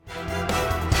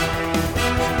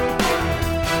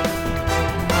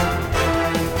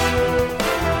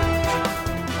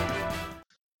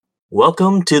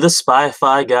Welcome to the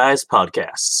Spy-Fi Guys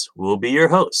podcasts. We'll be your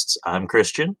hosts. I'm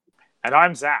Christian. And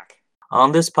I'm Zach.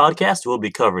 On this podcast, we'll be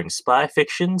covering spy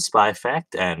fiction, spy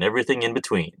fact, and everything in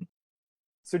between.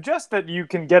 So just that you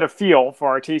can get a feel for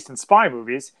our taste in spy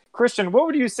movies, Christian, what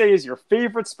would you say is your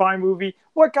favorite spy movie?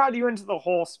 What got you into the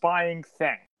whole spying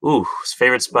thing? Ooh,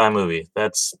 favorite spy movie.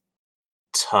 That's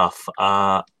tough.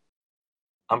 I'm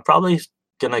probably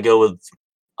going to go with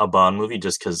a Bond movie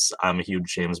just because I'm a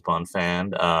huge James Bond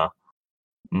fan.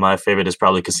 My favorite is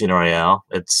probably Casino Royale.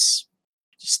 It's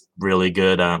just really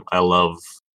good. I love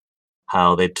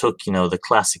how they took, the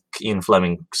classic Ian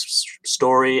Fleming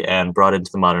story and brought it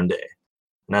into the modern day.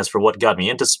 And as for what got me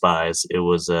into spies, it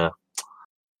was the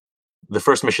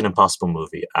first Mission Impossible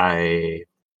movie. It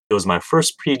was my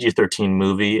first PG-13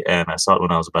 movie, and I saw it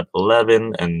when I was about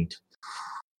 11, and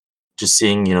just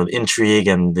seeing, the intrigue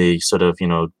and the sort of,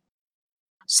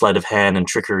 sleight of hand and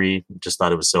trickery, just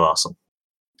thought it was so awesome.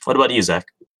 What about you, Zach?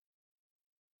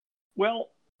 Well,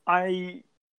 I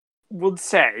would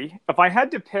say, if I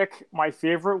had to pick my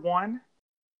favorite one,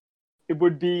 it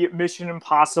would be Mission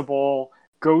Impossible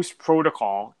Ghost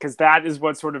Protocol, because that is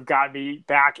what sort of got me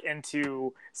back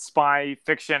into spy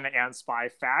fiction and spy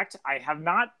fact. I have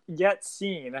not yet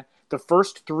seen the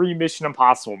first 3 Mission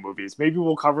Impossible movies. Maybe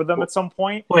we'll cover them at some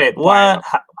point. Wait, what?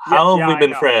 How have we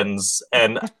been friends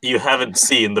and you haven't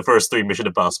seen the first 3 Mission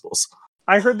Impossibles?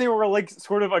 I heard they were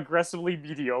sort of aggressively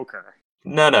mediocre.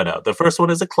 No. The first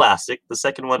one is a classic. The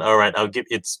second one, all right,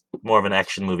 it's more of an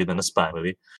action movie than a spy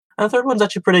movie. And the third one's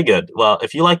actually pretty good. Well,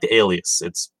 if you like The Alias,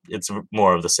 it's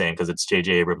more of the same because it's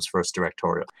J.J. Abrams' first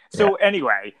directorial. So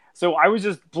anyway, I was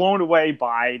just blown away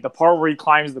by the part where he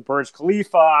climbs the Burj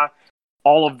Khalifa,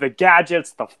 all of the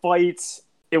gadgets, the fights.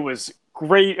 It was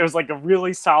great. It was a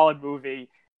really solid movie.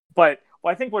 But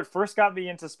I think what first got me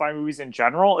into spy movies in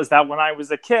general is that when I was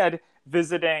a kid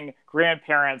visiting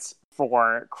grandparents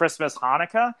for Christmas,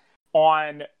 Hanukkah,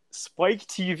 on Spike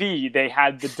TV, they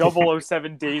had the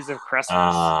 007 Days of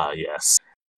Christmas. Yes.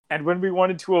 And when we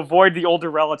wanted to avoid the older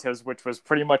relatives, which was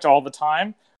pretty much all the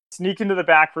time, sneak into the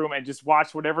back room and just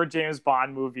watch whatever James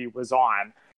Bond movie was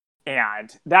on.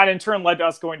 And that in turn led to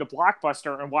us going to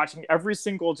Blockbuster and watching every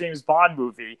single James Bond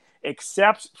movie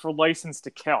except for License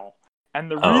to Kill. And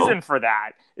the reason for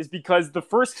that is because the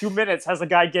first 2 minutes has a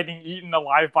guy getting eaten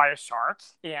alive by a shark.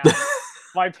 And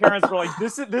my parents were like,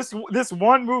 this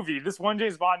one movie, this one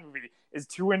James Bond movie is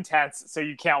too intense, so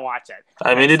you can't watch it.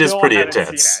 I mean, it is pretty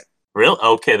intense. Real?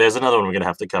 Okay, there's another one we're going to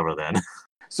have to cover then.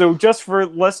 So just for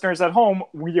listeners at home,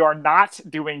 we are not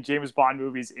doing James Bond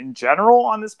movies in general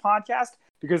on this podcast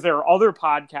because there are other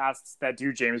podcasts that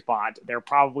do James Bond. They're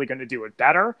probably going to do it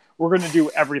better. We're going to do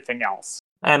everything else.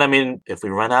 And I mean, if we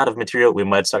run out of material, we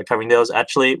might start covering those.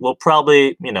 Actually, we'll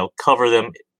probably, cover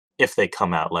them if they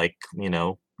come out,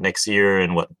 next year.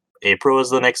 And April is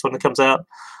the next one that comes out?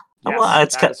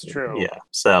 Yes, that's true. Yeah.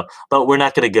 So, but we're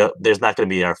not going to go, there's not going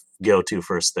to be our go-to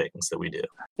first things that we do.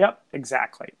 Yep,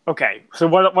 exactly. Okay. So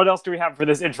what else do we have for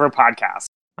this intro podcast?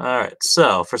 All right.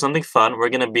 So for something fun, we're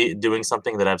going to be doing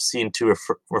something that I've seen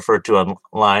referred to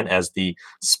online as the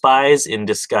Spies in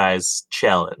Disguise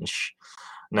Challenge.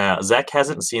 Now, Zach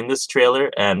hasn't seen this trailer,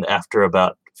 and after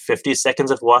about 50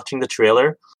 seconds of watching the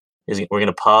trailer, we're going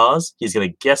to pause. He's going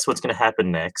to guess what's going to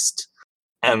happen next,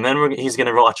 and then he's going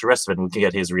to watch the rest of it, and we can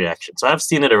get his reaction. So I've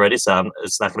seen it already, so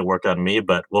it's not going to work on me,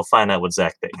 but we'll find out what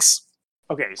Zach thinks.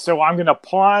 Okay, so I'm going to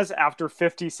pause after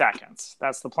 50 seconds.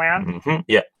 That's the plan? Mm-hmm.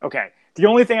 Yeah. Okay. The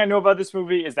only thing I know about this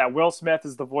movie is that Will Smith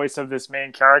is the voice of this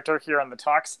main character here in the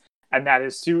Tux, and that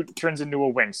his suit turns into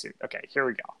a wingsuit. Okay, here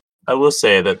we go. I will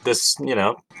say that this,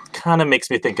 kind of makes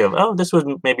me think of, this would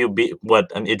maybe be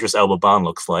what an Idris Elba Bond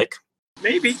looks like.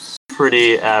 Maybe.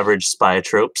 Pretty average spy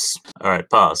tropes. All right,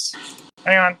 pause.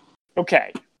 Hang on.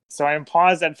 Okay, so I am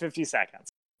paused at 50 seconds.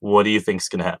 What do you think's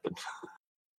going to happen?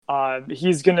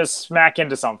 He's going to smack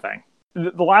into something.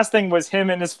 The last thing was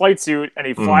him in his flight suit, and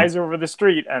he flies over the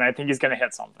street, and I think he's going to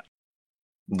hit something.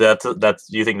 Do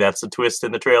you think that's a twist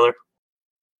in the trailer?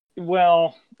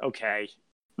 Well, okay.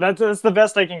 That's the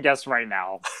best I can guess right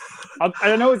now.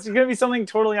 I know it's going to be something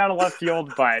totally out of left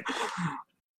field, but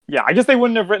yeah, I guess they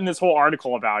wouldn't have written this whole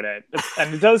article about it.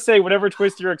 And it does say whatever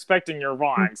twist you're expecting, you're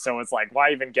wrong. So it's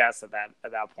why even guess at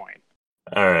that point?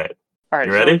 All right.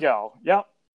 You ready? Here we go. Yep.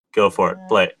 Go for it.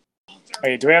 Play.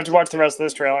 Wait, do we have to watch the rest of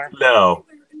this trailer? No.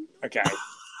 Okay.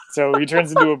 So he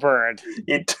turns into a bird.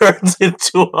 He turns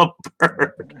into a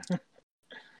bird.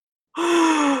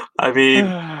 I mean...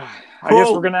 I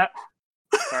guess we're going to...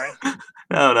 Sorry?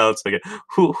 No, it's okay.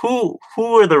 Who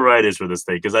are the writers for this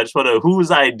thing? Because I just want to.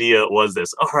 Whose idea was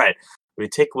this? All right, we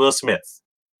take Will Smith,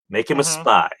 make him a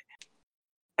spy,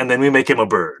 and then we make him a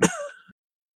bird.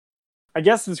 I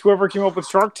guess it's whoever came up with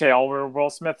Shark Tale, where Will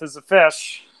Smith is a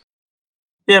fish.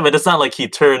 Yeah, but it's not like he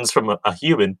turns from a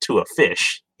human to a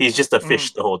fish. He's just a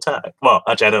fish the whole time. Well,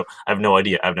 actually, I have no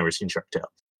idea. I've never seen Shark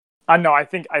Tale. No, I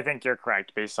think you're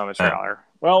correct based on the trailer.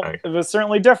 Well, It was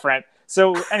certainly different.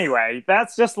 So anyway,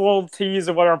 that's just a little tease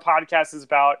of what our podcast is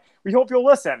about. We hope you'll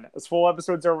listen as full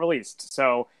episodes are released.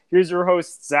 So here's your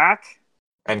host, Zach.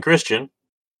 And Christian.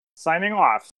 Signing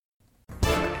off.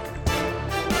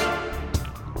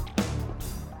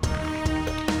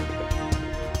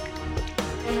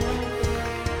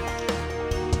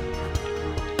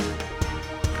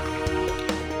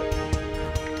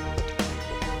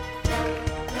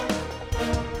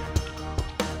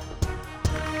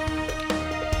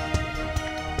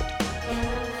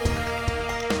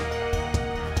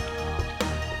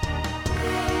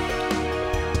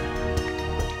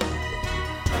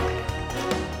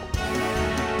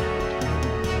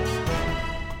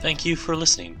 Thank you for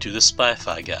listening to the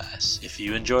Spy-Fi Guys. If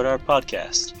you enjoyed our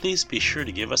podcast, please be sure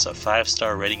to give us a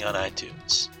 5-star rating on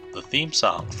iTunes. The theme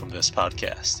song from this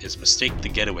podcast is Mistake the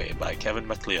Getaway by Kevin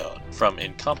MacLeod from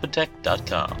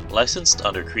Incompetech.com, licensed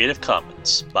under Creative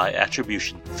Commons by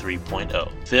Attribution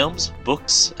 3.0. Films,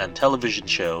 books, and television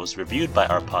shows reviewed by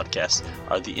our podcast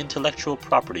are the intellectual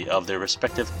property of their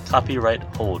respective copyright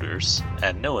holders,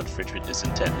 and no infringement is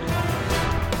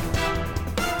intended.